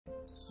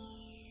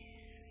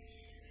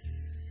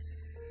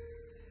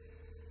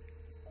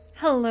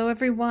Hello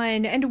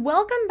everyone, and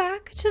welcome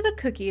back to the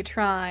Cookie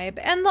Tribe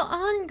and the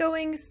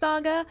ongoing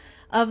saga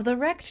of the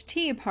wrecked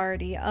tea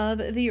party of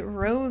the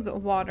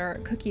Rosewater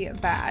cookie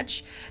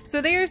batch.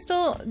 So they are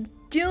still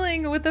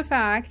dealing with the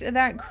fact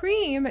that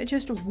Cream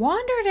just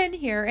wandered in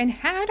here and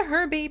had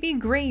her baby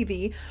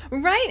Gravy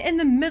right in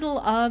the middle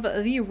of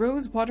the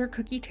Rosewater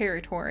cookie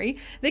territory.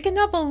 They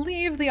cannot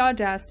believe the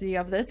audacity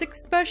of this,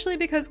 especially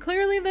because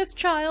clearly this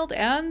child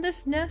and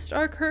this nest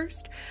are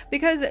cursed,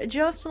 because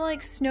just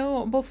like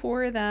Snow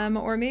before them,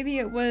 or maybe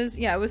it was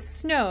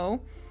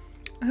Snow,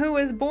 who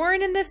was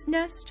born in this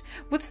nest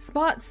with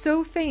spots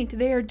so faint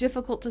they are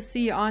difficult to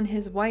see on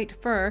his white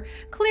fur,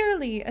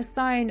 clearly a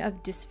sign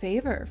of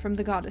disfavor from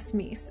the goddess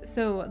Mies,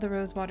 so the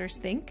Rosewaters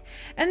think.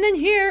 And then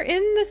here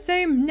in the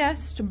same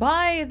nest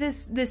by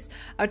this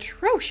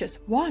atrocious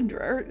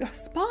wanderer,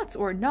 spots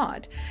or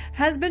not,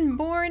 has been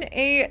born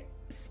a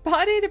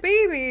spotted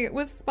baby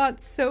with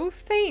spots so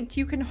faint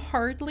you can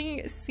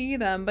hardly see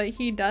them, but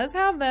he does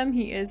have them.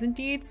 He is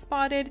indeed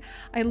spotted.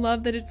 I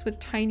love that it's with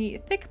tiny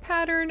thick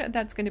pattern.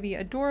 That's going to be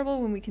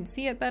adorable when we can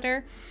see it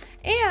better.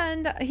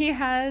 And he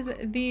has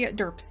the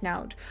derp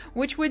snout,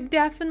 which would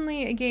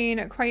definitely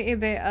gain quite a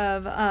bit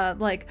of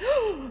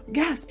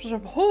gasps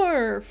of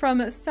horror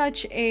from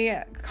such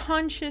a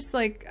conscious,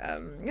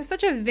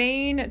 such a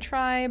vain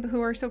tribe who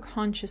are so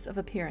conscious of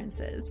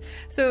appearances.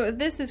 So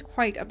this is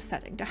quite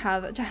upsetting to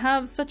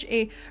have such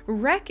a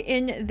wreck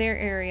in their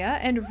area.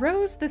 And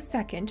Rose the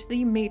Second,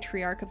 the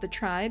matriarch of the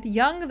tribe,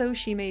 young though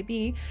she may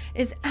be,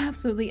 is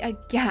absolutely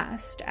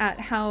aghast at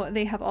how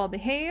they have all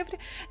behaved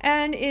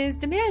and is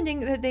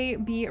demanding that they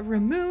be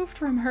removed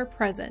from her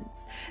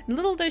presence.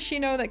 Little does she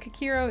know that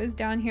Kakiro is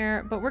down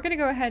here, but we're gonna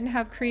go ahead and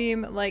have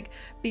Cream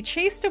be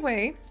chased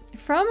away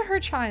from her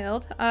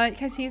child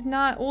because he's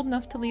not old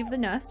enough to leave the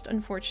nest,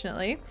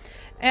 unfortunately.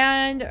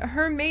 And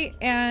her mate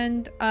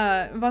and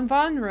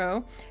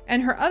Vanvanro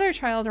and her other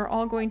child are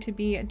all going to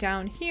be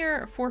down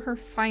here for her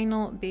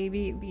final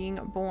baby being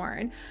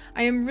born.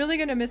 I am really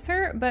going to miss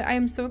her, but I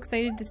am so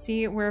excited to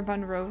see where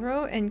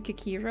Vanroro and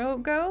Kikiro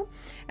go.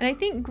 And I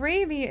think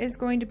Gravy is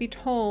going to be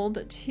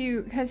told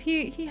to, because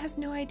he has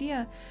no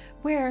idea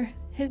where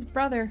his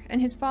brother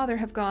and his father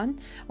have gone,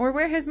 or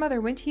where his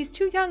mother went. He's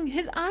too young.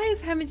 His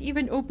eyes haven't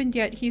even opened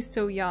yet. He's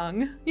so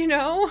young, you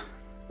know?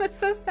 That's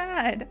so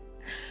sad.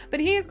 But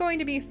he is going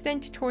to be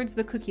sent towards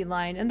the cookie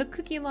line, and the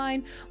cookie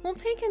line will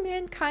take him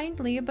in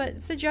kindly, but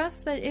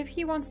suggests that if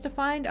he wants to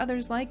find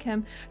others like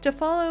him, to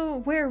follow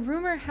where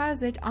rumor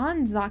has it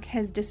Anzak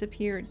has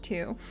disappeared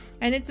to.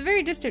 And it's a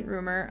very distant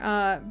rumor,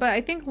 but I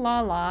think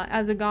Lala,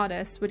 as a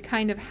goddess, would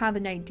kind of have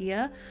an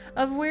idea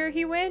of where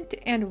he went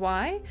and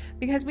why,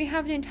 because we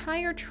have an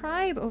entire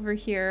tribe over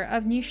here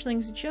of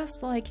nichelings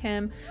just like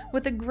him,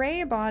 with a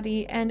gray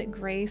body and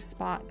gray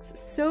spots,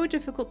 so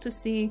difficult to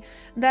see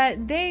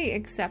that they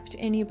accept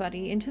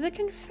anybody into the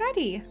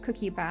confetti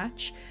cookie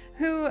batch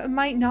who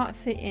might not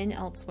fit in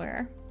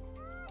elsewhere,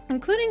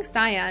 including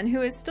Cyan,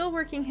 who is still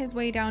working his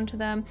way down to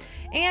them,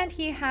 and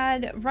he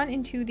had run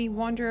into the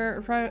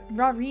wanderer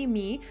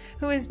Rarimi,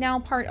 who is now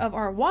part of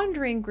our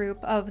wandering group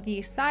of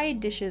the side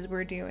dishes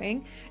we're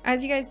doing.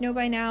 As you guys know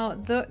by now,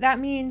 that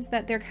means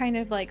that they're kind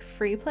of like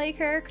free play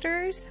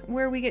characters,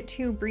 where we get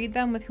to breed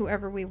them with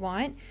whoever we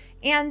want.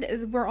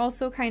 And we're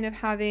also kind of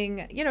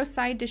having,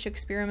 side dish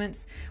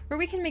experiments where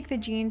we can make the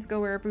genes go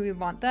wherever we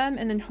want them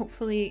and then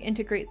hopefully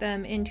integrate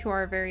them into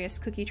our various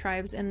cookie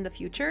tribes in the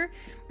future,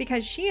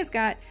 because she has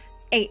got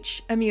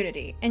H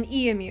immunity and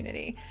E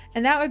immunity,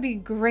 and that would be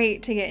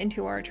great to get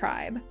into our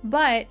tribe.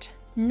 But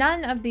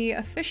none of the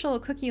official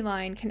cookie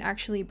line can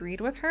actually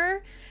breed with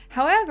her.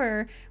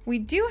 However, we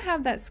do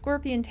have that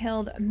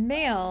scorpion-tailed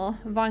male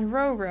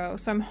Vanroro,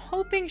 so I'm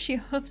hoping she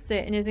hoofs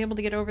it and is able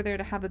to get over there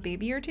to have a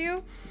baby or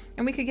two,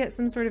 and we could get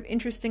some sort of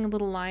interesting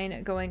little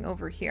line going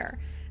over here.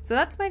 So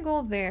that's my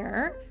goal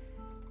there.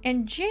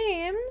 And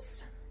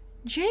James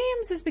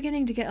is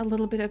beginning to get a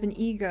little bit of an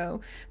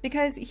ego,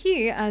 because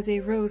he, as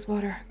a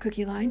Rosewater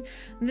cookie line,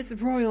 this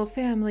royal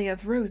family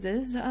of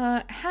roses,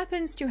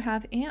 happens to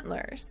have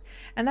antlers.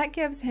 And that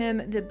gives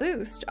him the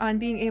boost on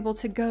being able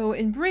to go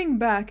and bring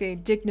back a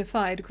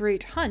dignified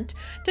great hunt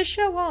to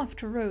show off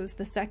to Rose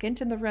the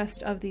Second and the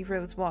rest of the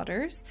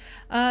Rosewaters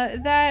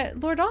that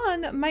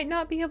Lordon might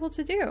not be able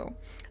to do.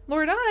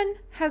 Lordon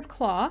has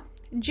claw,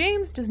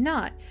 James does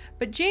not,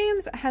 but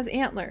James has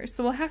antlers,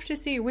 so we'll have to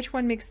see which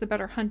one makes the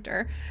better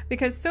hunter,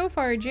 because so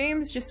far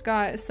James just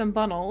got some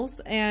bunnels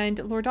and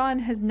Lordon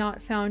has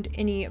not found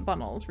any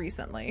bunnels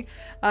recently.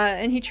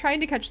 And he tried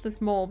to catch this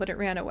mole, but it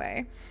ran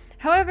away.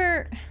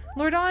 However,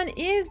 Lordon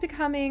is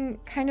becoming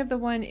kind of the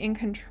one in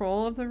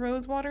control of the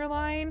Rosewater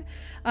line.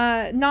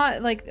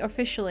 Not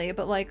officially,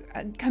 but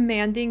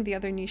commanding the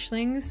other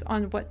nichelings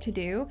on what to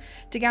do,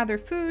 to gather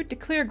food, to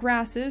clear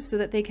grasses so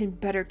that they can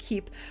better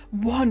keep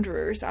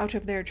wanderers out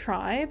of their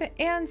tribe,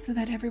 and so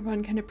that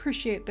everyone can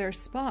appreciate their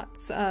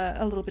spots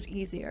a little bit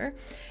easier.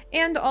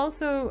 And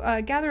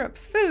also gather up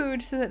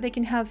food so that they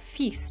can have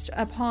feast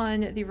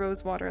upon the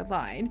Rosewater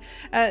line.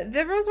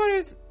 The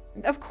Rosewaters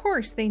of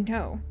course they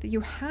know that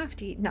you have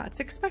to eat nuts,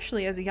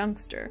 especially as a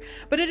youngster,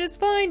 but it is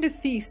fine to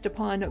feast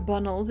upon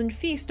bunnels and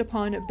feast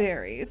upon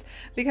berries,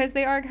 because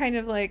they are kind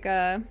of like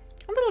a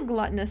little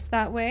gluttonous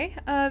that way,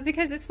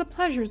 because it's the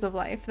pleasures of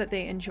life that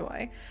they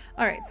enjoy.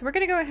 All right, so we're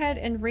going to go ahead,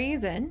 and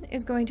Raisin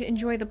is going to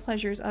enjoy the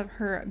pleasures of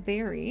her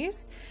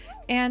berries.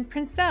 And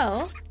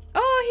Princell,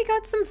 oh, he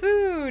got some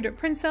food!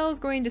 Princell is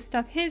going to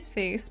stuff his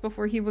face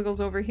before he wiggles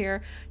over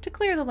here to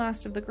clear the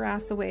last of the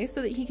grass away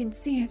so that he can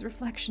see his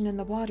reflection in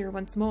the water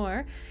once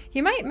more.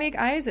 He might make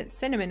eyes at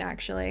Cinnamon,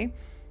 actually.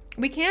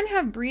 We can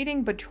have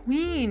breeding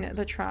between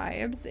the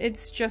tribes.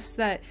 It's just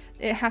that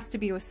it has to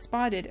be with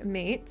spotted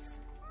mates.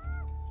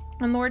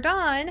 And Lord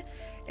Dawn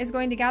is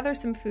going to gather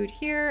some food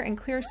here and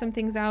clear some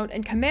things out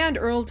and command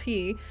Earl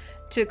T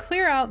to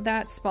clear out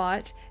that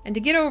spot and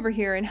to get over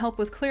here and help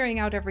with clearing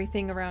out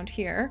everything around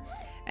here.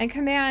 And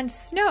command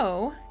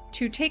Snow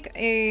to take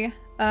a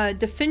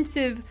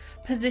defensive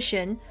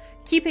position,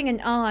 keeping an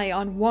eye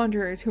on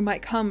wanderers who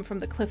might come from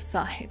the cliff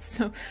sides.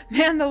 So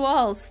man the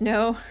walls,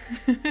 Snow.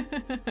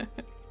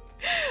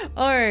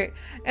 Alright,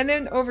 and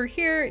then over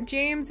here,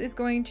 James is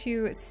going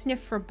to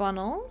sniff for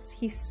bunnels.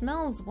 He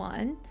smells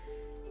one.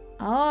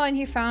 Oh, and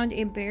he found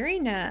a berry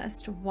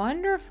nest.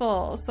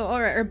 Wonderful. So,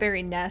 or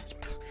berry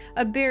nest,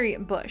 a berry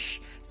bush.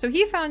 So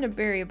he found a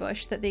berry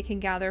bush that they can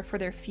gather for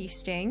their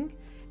feasting.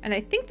 And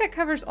I think that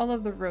covers all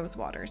of the rose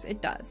waters.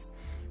 It does.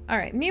 All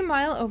right,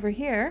 meanwhile, over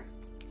here,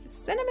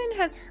 Cinnamon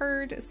has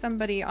heard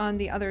somebody on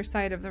the other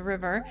side of the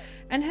river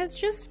and has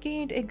just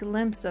gained a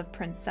glimpse of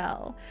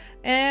Princell.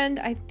 And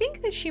I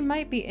think that she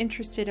might be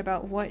interested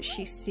about what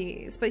she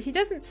sees, but he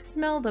doesn't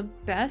smell the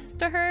best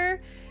to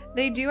her.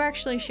 They do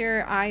actually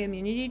share eye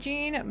immunity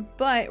gene,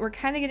 but we're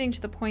kind of getting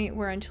to the point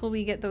where until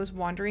we get those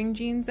wandering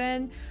genes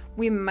in,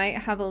 we might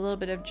have a little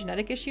bit of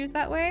genetic issues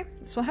that way.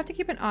 So we'll have to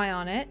keep an eye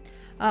on it.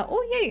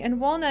 Oh yay, and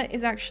Walnut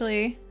is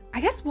actually,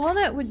 I guess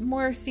Walnut would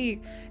more see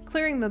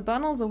clearing the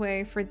bunnels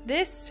away for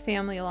this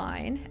family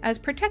line as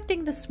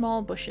protecting the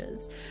small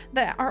bushes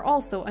that are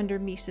also under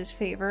Misa's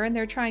favor and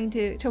they're trying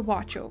to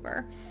watch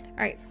over. All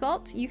right,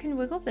 Salt, you can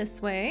wiggle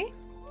this way.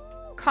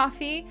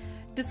 Coffee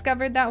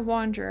discovered that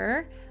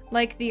wanderer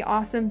like the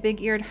awesome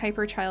big-eared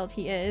hyper child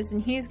he is, and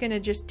he's gonna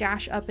just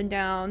dash up and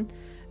down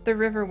the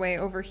riverway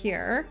over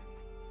here.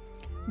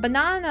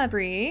 Banana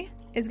Brie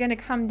is gonna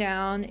come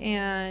down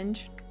and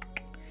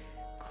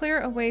clear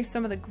away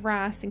some of the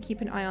grass and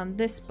keep an eye on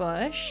this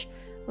bush.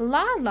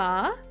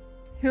 Lala,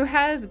 who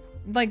has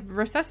like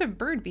recessive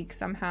bird beak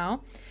somehow,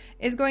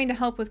 is going to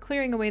help with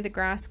clearing away the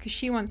grass because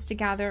she wants to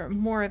gather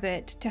more of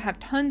it to have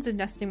tons of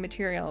nesting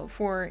material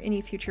for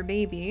any future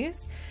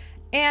babies.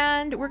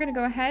 And we're going to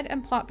go ahead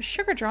and plop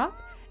Sugar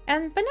Drop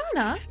and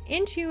Banana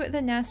into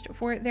the nest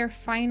for their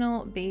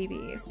final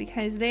babies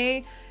because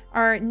they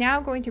are now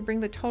going to bring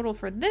the total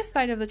for this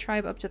side of the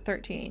tribe up to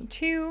 13.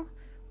 2,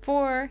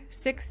 4,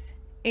 6,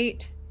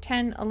 8,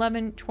 10,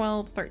 11,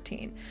 12,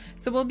 13.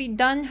 So we'll be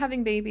done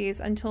having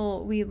babies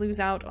until we lose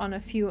out on a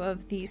few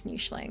of these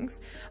nichelings.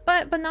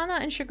 But Banana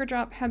and Sugar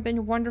Drop have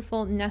been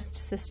wonderful nest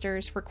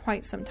sisters for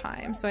quite some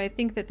time, so I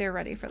think that they're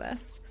ready for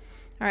this.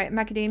 All right,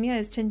 Macadamia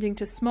is tending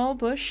to small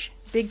bush,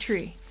 big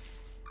tree.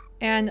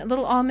 And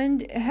Little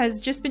Almond has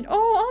just been,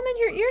 oh, Almond,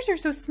 your ears are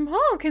so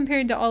small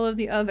compared to all of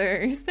the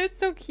others. They're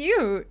so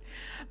cute.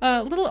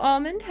 Little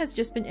Almond has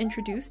just been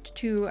introduced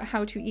to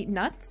how to eat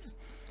nuts.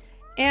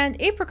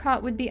 And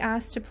Apricot would be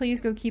asked to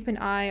please go keep an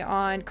eye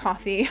on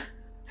Coffee,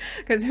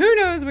 because who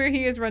knows where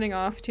he is running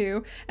off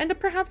to, and to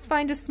perhaps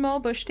find a small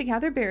bush to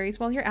gather berries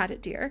while you're at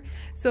it, dear.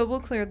 So we'll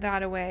clear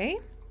that away.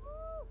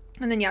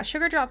 And then, yeah,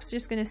 Sugar Drop's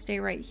just going to stay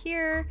right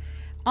here.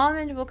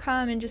 Almond will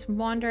come and just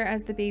wander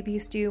as the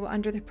babies do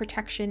under the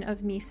protection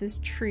of Misa's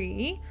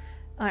tree.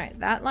 All right,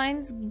 that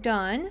line's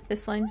done.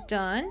 This line's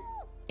done.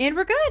 And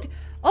we're good.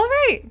 All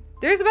right,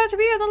 there's about to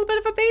be a little bit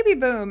of a baby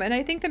boom. And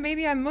I think the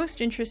baby I'm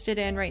most interested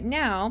in right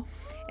now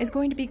is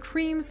going to be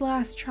Cream's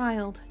last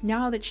child,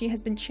 now that she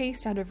has been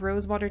chased out of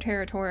Rosewater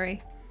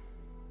territory.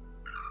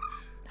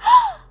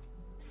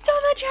 So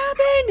much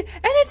happened!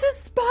 And it's a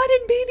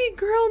spotted baby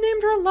girl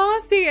named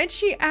Rolasi, and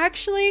she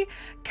actually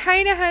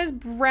kind of has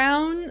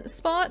brown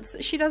spots.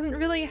 She doesn't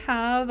really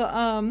have,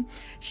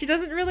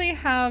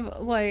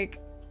 like,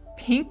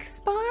 pink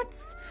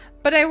spots.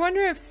 But I wonder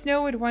if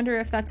Snow would wonder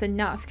if that's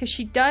enough, because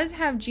she does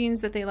have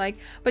genes that they like,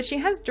 but she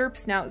has derp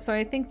snout, so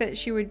I think that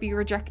she would be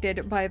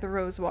rejected by the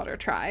Rosewater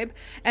tribe.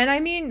 And I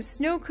mean,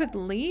 Snow could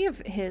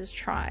leave his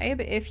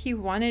tribe if he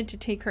wanted to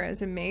take her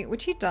as a mate,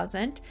 which he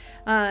doesn't.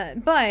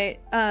 Yeah,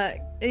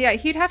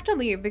 he'd have to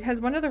leave,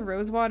 because one of the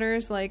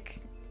Rosewater's,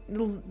 like,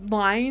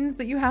 lines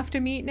that you have to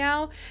meet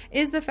now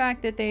is the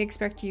fact that they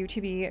expect you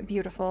to be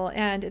beautiful,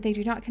 and they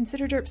do not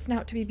consider derp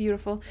snout to be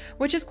beautiful,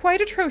 which is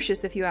quite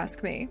atrocious if you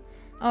ask me.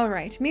 All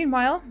right,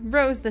 meanwhile,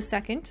 Rose the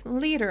Second,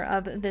 leader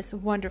of this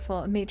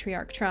wonderful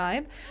matriarch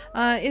tribe,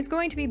 is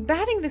going to be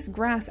batting this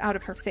grass out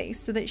of her face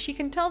so that she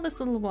can tell this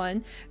little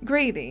one,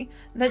 Gravy,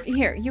 that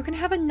here, you can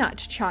have a nut,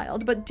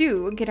 child, but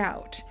do get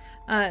out.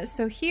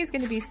 So he is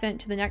going to be sent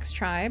to the next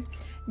tribe.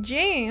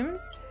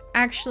 James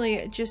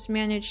actually just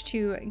managed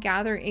to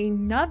gather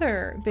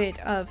another bit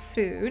of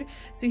food,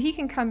 so he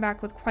can come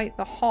back with quite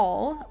the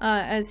haul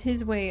as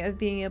his way of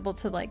being able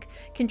to like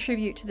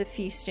contribute to the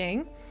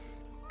feasting.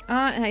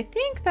 And I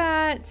think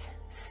that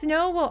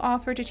Snow will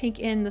offer to take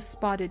in the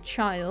spotted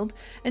child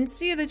and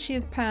see that she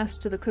is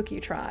passed to the cookie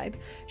tribe.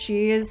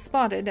 She is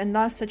spotted and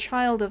thus a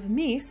child of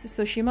Mies,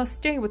 so she must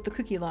stay with the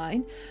cookie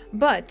line,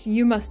 but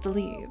you must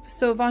leave.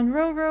 So Von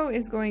Roro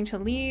is going to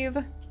leave,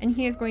 and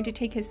he is going to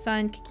take his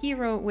son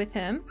Kikiro with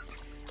him,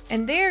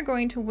 and they're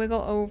going to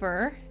wiggle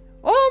over.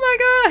 Oh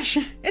my gosh!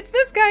 It's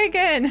this guy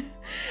again!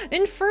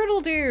 Infertile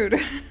dude!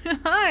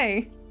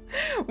 Hi!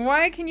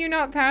 Why can you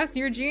not pass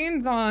your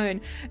genes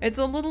on? It's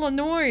a little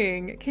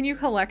annoying. Can you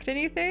collect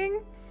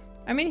anything?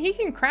 I mean, he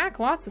can crack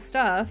lots of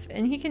stuff,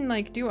 and he can,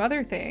 like, do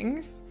other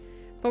things.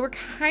 But we're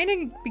kind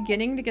of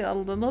beginning to get a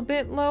little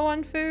bit low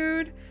on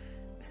food.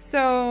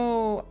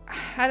 So,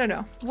 I don't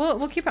know.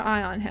 We'll keep an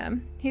eye on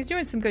him. He's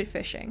doing some good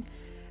fishing.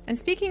 And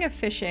speaking of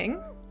fishing,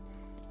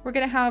 we're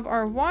going to have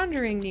our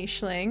wandering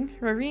nicheling,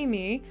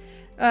 Rarimi,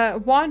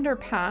 wander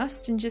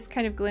past and just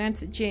kind of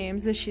glance at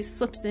James as she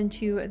slips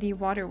into the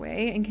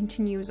waterway and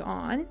continues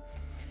on.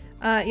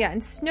 Yeah,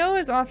 and Snow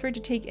is offered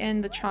to take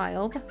in the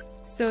child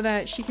so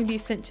that she can be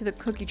sent to the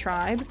cookie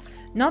tribe.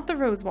 Not the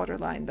Rosewater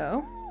line,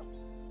 though.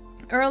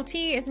 Earl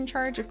T is in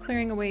charge of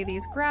clearing away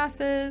these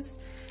grasses.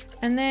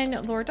 And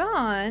then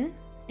Lordon,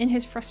 in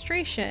his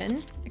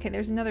frustration... Okay,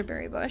 there's another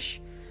berry bush.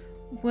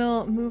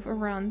 We'll move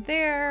around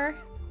there.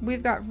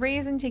 We've got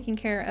Raisin taking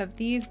care of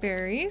these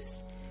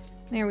berries.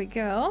 There we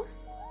go.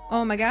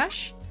 Oh my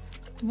gosh.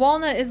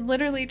 Walnut is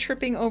literally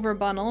tripping over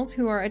Bunnels,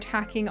 who are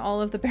attacking all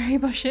of the berry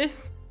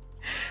bushes.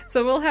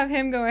 So we'll have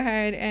him go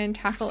ahead and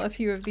tackle a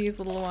few of these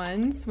little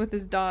ones with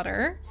his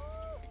daughter.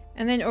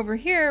 And then over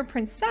here,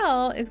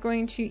 Princelle is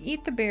going to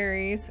eat the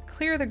berries,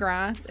 clear the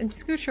grass, and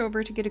scooch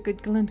over to get a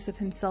good glimpse of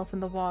himself in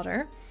the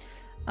water.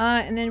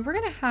 And then we're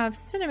going to have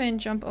Cinnamon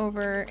jump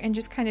over and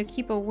just kind of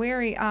keep a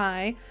wary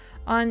eye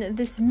on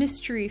this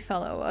mystery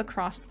fellow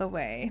across the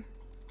way.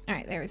 All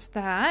right, there's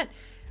that.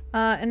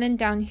 And then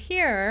down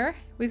here,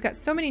 we've got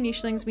so many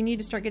nichelings, we need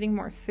to start getting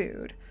more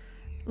food.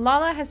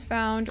 Lala has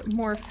found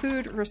more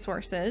food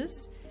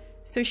resources,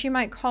 so she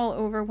might call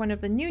over one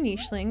of the new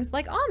nichelings,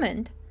 like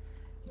Almond,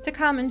 to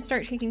come and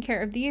start taking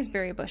care of these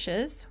berry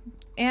bushes.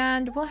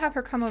 And we'll have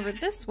her come over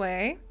this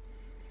way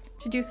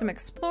to do some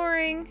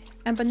exploring.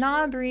 And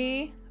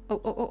Banabri...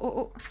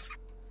 Oh.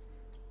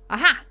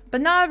 Aha!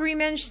 Banabri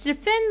managed to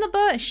defend the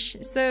bush!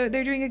 So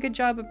they're doing a good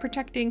job of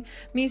protecting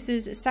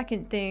Misa's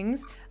second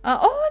things.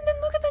 Oh, and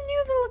then look at the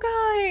new little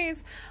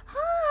guys!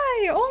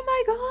 Hi! Oh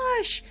my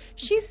gosh!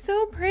 She's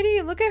so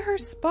pretty! Look at her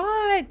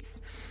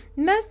spots!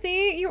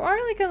 Messy, you are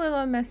like a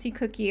little messy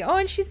cookie. Oh,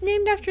 and she's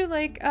named after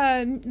like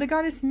the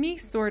goddess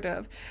Mies, sort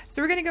of.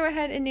 So we're gonna go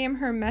ahead and name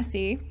her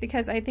Messy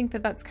because I think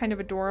that that's kind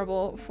of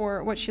adorable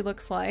for what she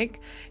looks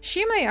like.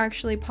 She might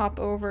actually pop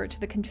over to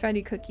the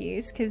confetti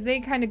cookies because they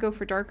kind of go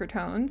for darker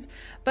tones.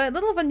 But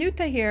little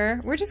Vanuta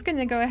here, we're just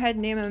gonna go ahead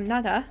and name him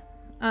Nada.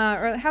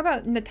 Or how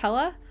about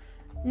Nutella?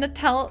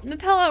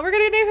 Nutella, we're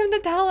gonna name him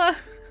Nutella.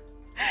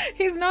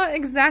 He's not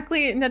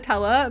exactly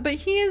Nutella, but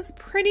he is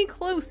pretty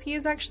close. He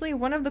is actually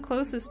one of the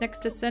closest next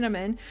to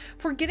Cinnamon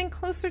for getting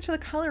closer to the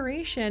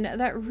coloration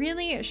that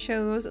really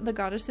shows the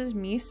goddess's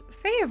Mies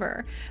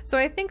favor. So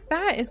I think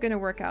that is going to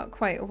work out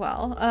quite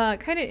well,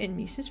 kind of in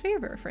Mies's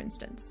favor, for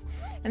instance.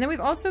 And then we've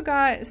also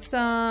got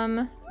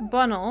some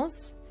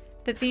Bunnels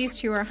that these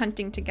two are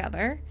hunting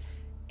together.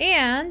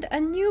 And a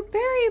new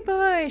berry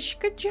bush!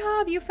 Good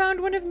job! You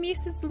found one of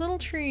Mies's little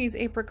trees,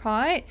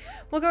 Apricot.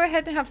 We'll go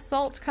ahead and have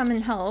Salt come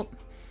and help,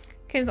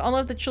 because all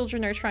of the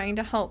children are trying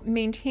to help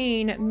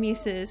maintain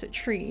Mies's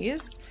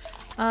trees.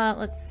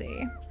 Let's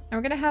see. And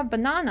we're gonna have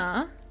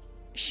Banana.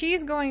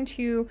 She's going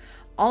to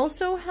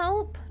also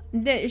help,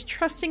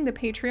 trusting the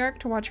patriarch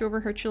to watch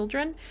over her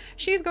children.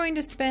 She's going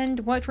to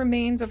spend what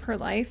remains of her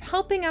life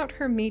helping out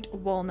her mate,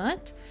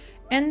 Walnut.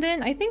 And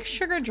then I think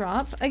Sugar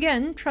Drop,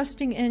 again,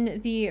 trusting in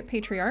the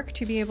patriarch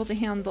to be able to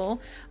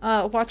handle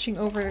watching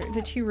over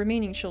the two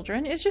remaining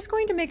children, is just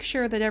going to make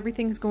sure that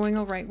everything's going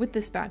all right with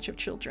this batch of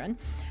children.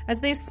 As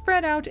they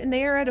spread out, and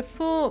they are at a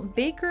full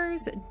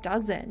baker's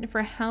dozen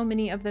for how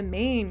many of the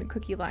main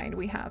cookie line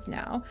we have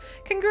now.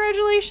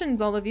 Congratulations,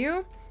 all of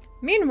you!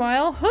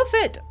 Meanwhile, hoof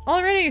it!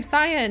 Already,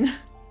 Cyan!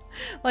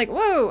 Like,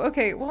 whoa,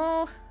 okay,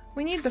 well,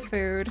 we need the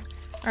food.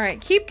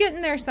 Alright, keep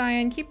getting there,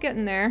 Cyan, keep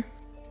getting there.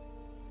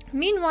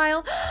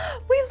 Meanwhile,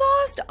 we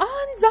lost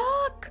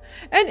Anzak!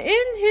 And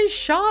in his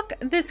shock,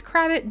 this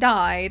Crabbit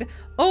died.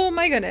 Oh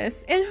my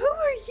goodness. And who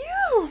are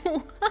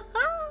you?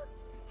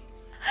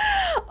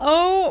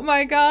 Oh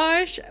my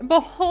gosh.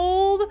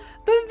 Behold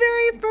the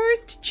very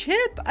first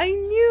chip. I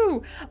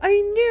knew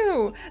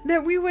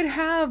that we would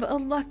have a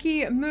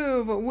lucky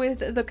move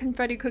with the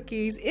confetti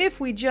cookies if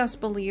we just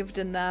believed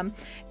in them.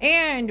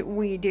 And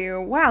we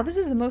do. Wow, this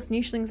is the most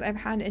nichelings I've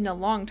had in a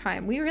long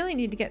time. We really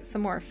need to get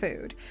some more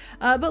food.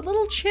 But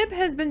little Chip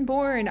has been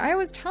born. I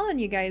was telling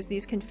you guys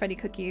these confetti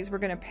cookies were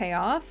going to pay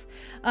off.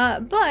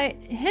 But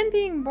him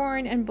being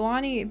born and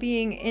Blondie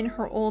being in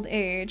her old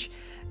age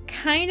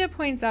kind of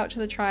points out to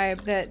the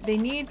tribe that they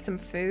need some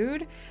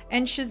food,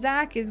 and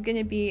Shazak is going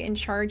to be in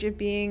charge of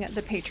being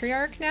the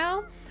patriarch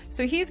now.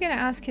 So he's going to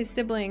ask his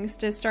siblings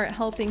to start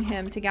helping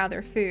him to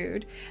gather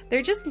food.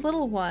 They're just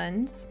little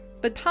ones,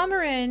 but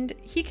Tamarind,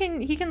 he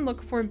can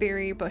look for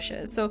berry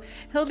bushes. So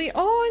he'll be,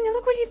 oh, and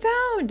look what he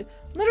found!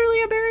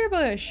 Literally a berry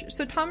bush!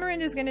 So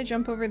Tamarind is going to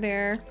jump over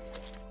there.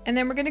 And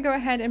then we're going to go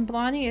ahead, and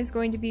Blondie is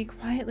going to be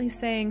quietly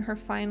saying her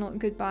final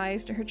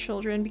goodbyes to her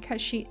children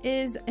because she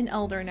is an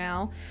elder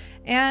now.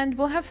 And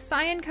we'll have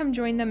Cyan come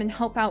join them and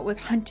help out with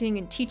hunting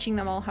and teaching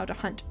them all how to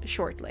hunt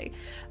shortly.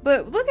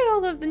 But look at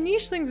all of the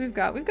nichelings we've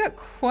got. We've got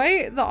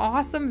quite the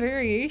awesome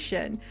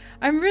variation.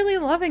 I'm really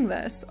loving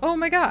this. Oh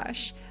my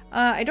gosh.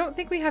 I don't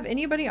think we have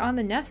anybody on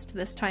the nest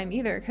this time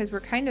either because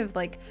we're kind of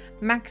like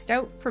maxed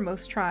out for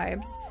most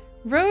tribes.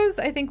 Rose,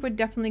 I think, would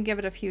definitely give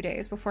it a few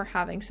days before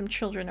having some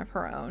children of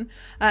her own,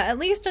 at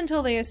least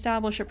until they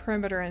establish a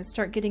perimeter and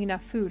start getting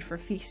enough food for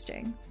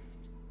feasting.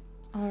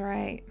 All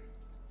right.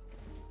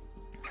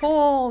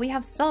 Oh, we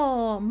have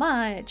so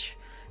much.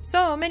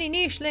 So many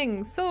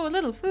nichelings, so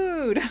little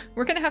food.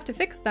 We're gonna have to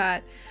fix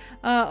that.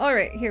 All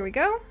right, here we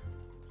go.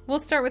 We'll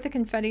start with the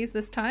confettis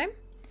this time.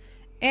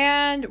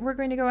 And we're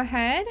going to go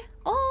ahead.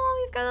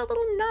 Oh, we've got a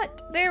little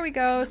nut. There we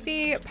go.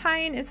 See,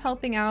 Pine is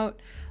helping out.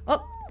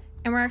 Oh.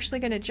 And we're actually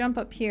going to jump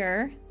up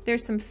here.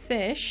 There's some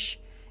fish.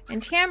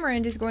 And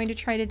Tamarind is going to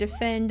try to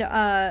defend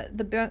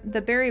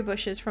the berry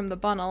bushes from the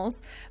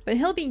bunnels. But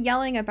he'll be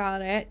yelling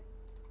about it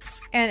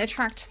and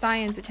attract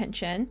Cyan's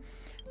attention.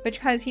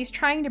 Because he's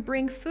trying to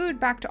bring food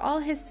back to all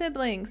his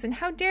siblings. And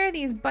how dare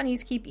these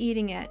bunnies keep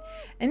eating it.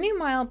 And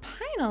meanwhile,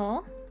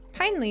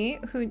 Pinely,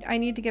 who I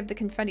need to give the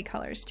confetti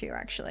colors to,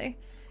 actually.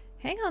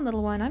 Hang on,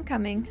 little one. I'm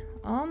coming.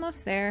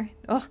 Almost there.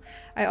 Oh,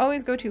 I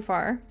always go too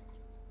far.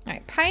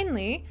 Alright,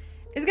 Pinely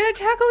is gonna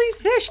tackle these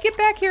fish. Get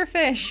back here,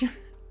 fish.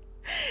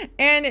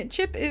 And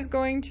Chip is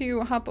going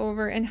to hop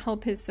over and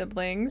help his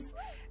siblings.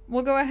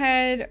 We'll go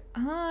ahead.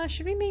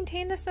 Should we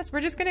maintain this nest?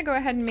 We're just gonna go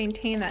ahead and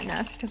maintain that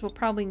nest because we'll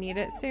probably need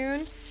it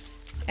soon.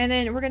 And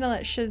then we're gonna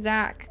let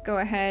Shazak go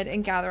ahead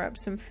and gather up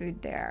some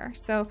food there.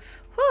 So,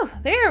 whew,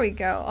 there we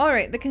go. All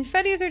right, the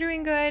confettis are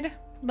doing good.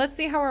 Let's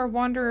see how our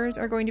wanderers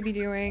are going to be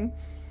doing.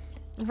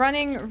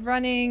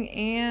 Running,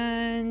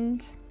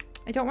 and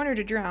I don't want her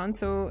to drown.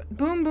 So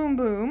boom, boom,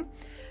 boom.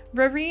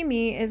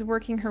 Rarimi is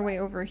working her way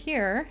over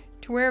here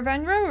to where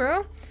Van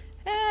Roro,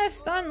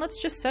 son, let's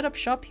just set up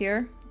shop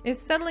here,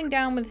 is settling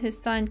down with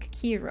his son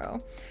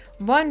Kakiro.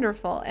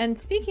 Wonderful. And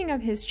speaking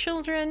of his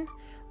children,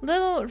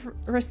 little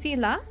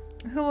Rasila,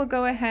 who will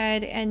go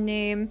ahead and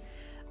name,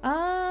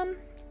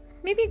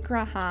 maybe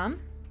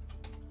Graham,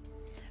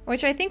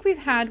 which I think we've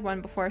had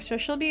one before. So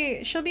she'll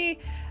be,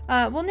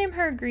 we'll name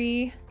her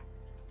Gregram?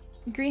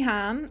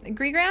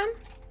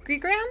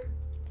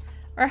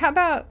 Or how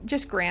about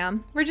just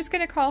Graham? We're just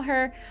gonna call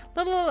her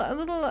little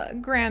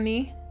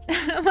Grammy.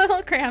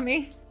 Little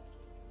Grammy.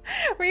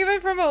 Or even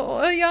from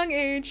a young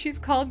age, she's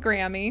called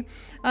Grammy.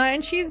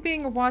 And she's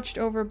being watched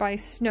over by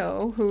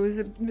Snow,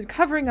 who's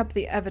covering up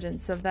the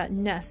evidence of that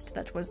nest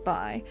that was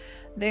by.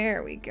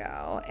 There we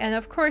go. And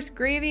of course,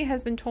 Gravy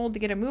has been told to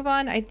get a move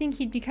on. I think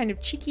he'd be kind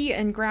of cheeky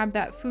and grab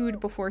that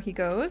food before he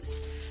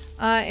goes.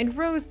 And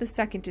Rose the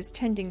second is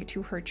tending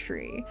to her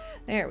tree.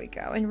 There we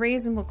go. And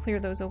Raisin will clear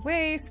those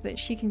away so that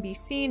she can be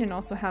seen and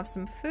also have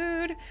some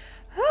food.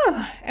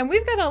 And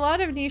we've got a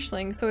lot of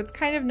nichelings, so it's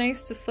kind of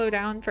nice to slow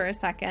down for a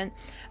second.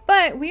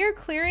 But we are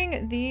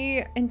clearing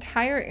the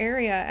entire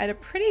area at a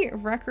pretty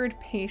record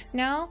pace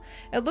now.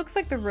 It looks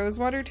like the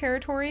Rosewater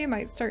territory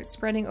might start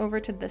spreading over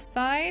to this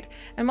side,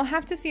 and we'll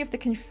have to see if the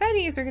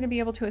confettis are going to be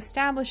able to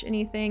establish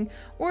anything,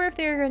 or if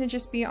they're going to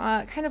just be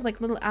kind of like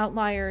little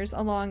outliers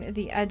along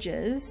the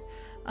edges.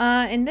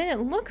 And then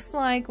it looks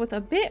like with a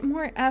bit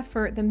more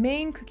effort, the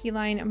main cookie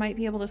line might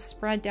be able to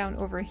spread down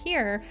over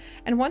here.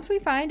 And once we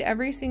find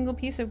every single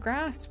piece of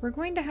grass, we're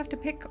going to have to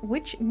pick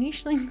which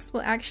nichelings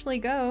will actually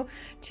go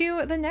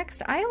to the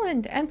next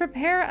island and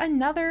prepare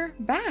another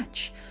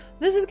batch.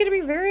 This is going to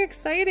be very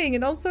exciting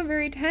and also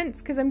very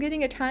tense because I'm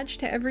getting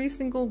attached to every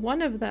single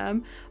one of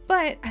them,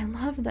 but I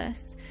love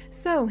this.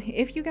 So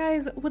if you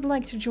guys would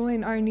like to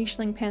join our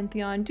nicheling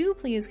pantheon, do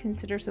please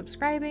consider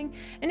subscribing,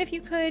 and if you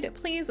could,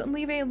 please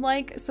leave a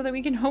like so that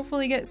we can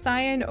hopefully get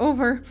Cyan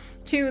over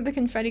to the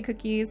confetti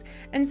cookies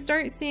and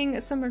start seeing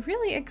some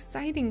really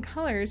exciting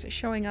colors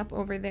showing up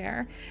over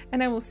there.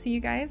 And I will see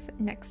you guys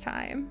next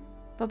time.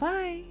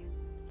 Bye-bye!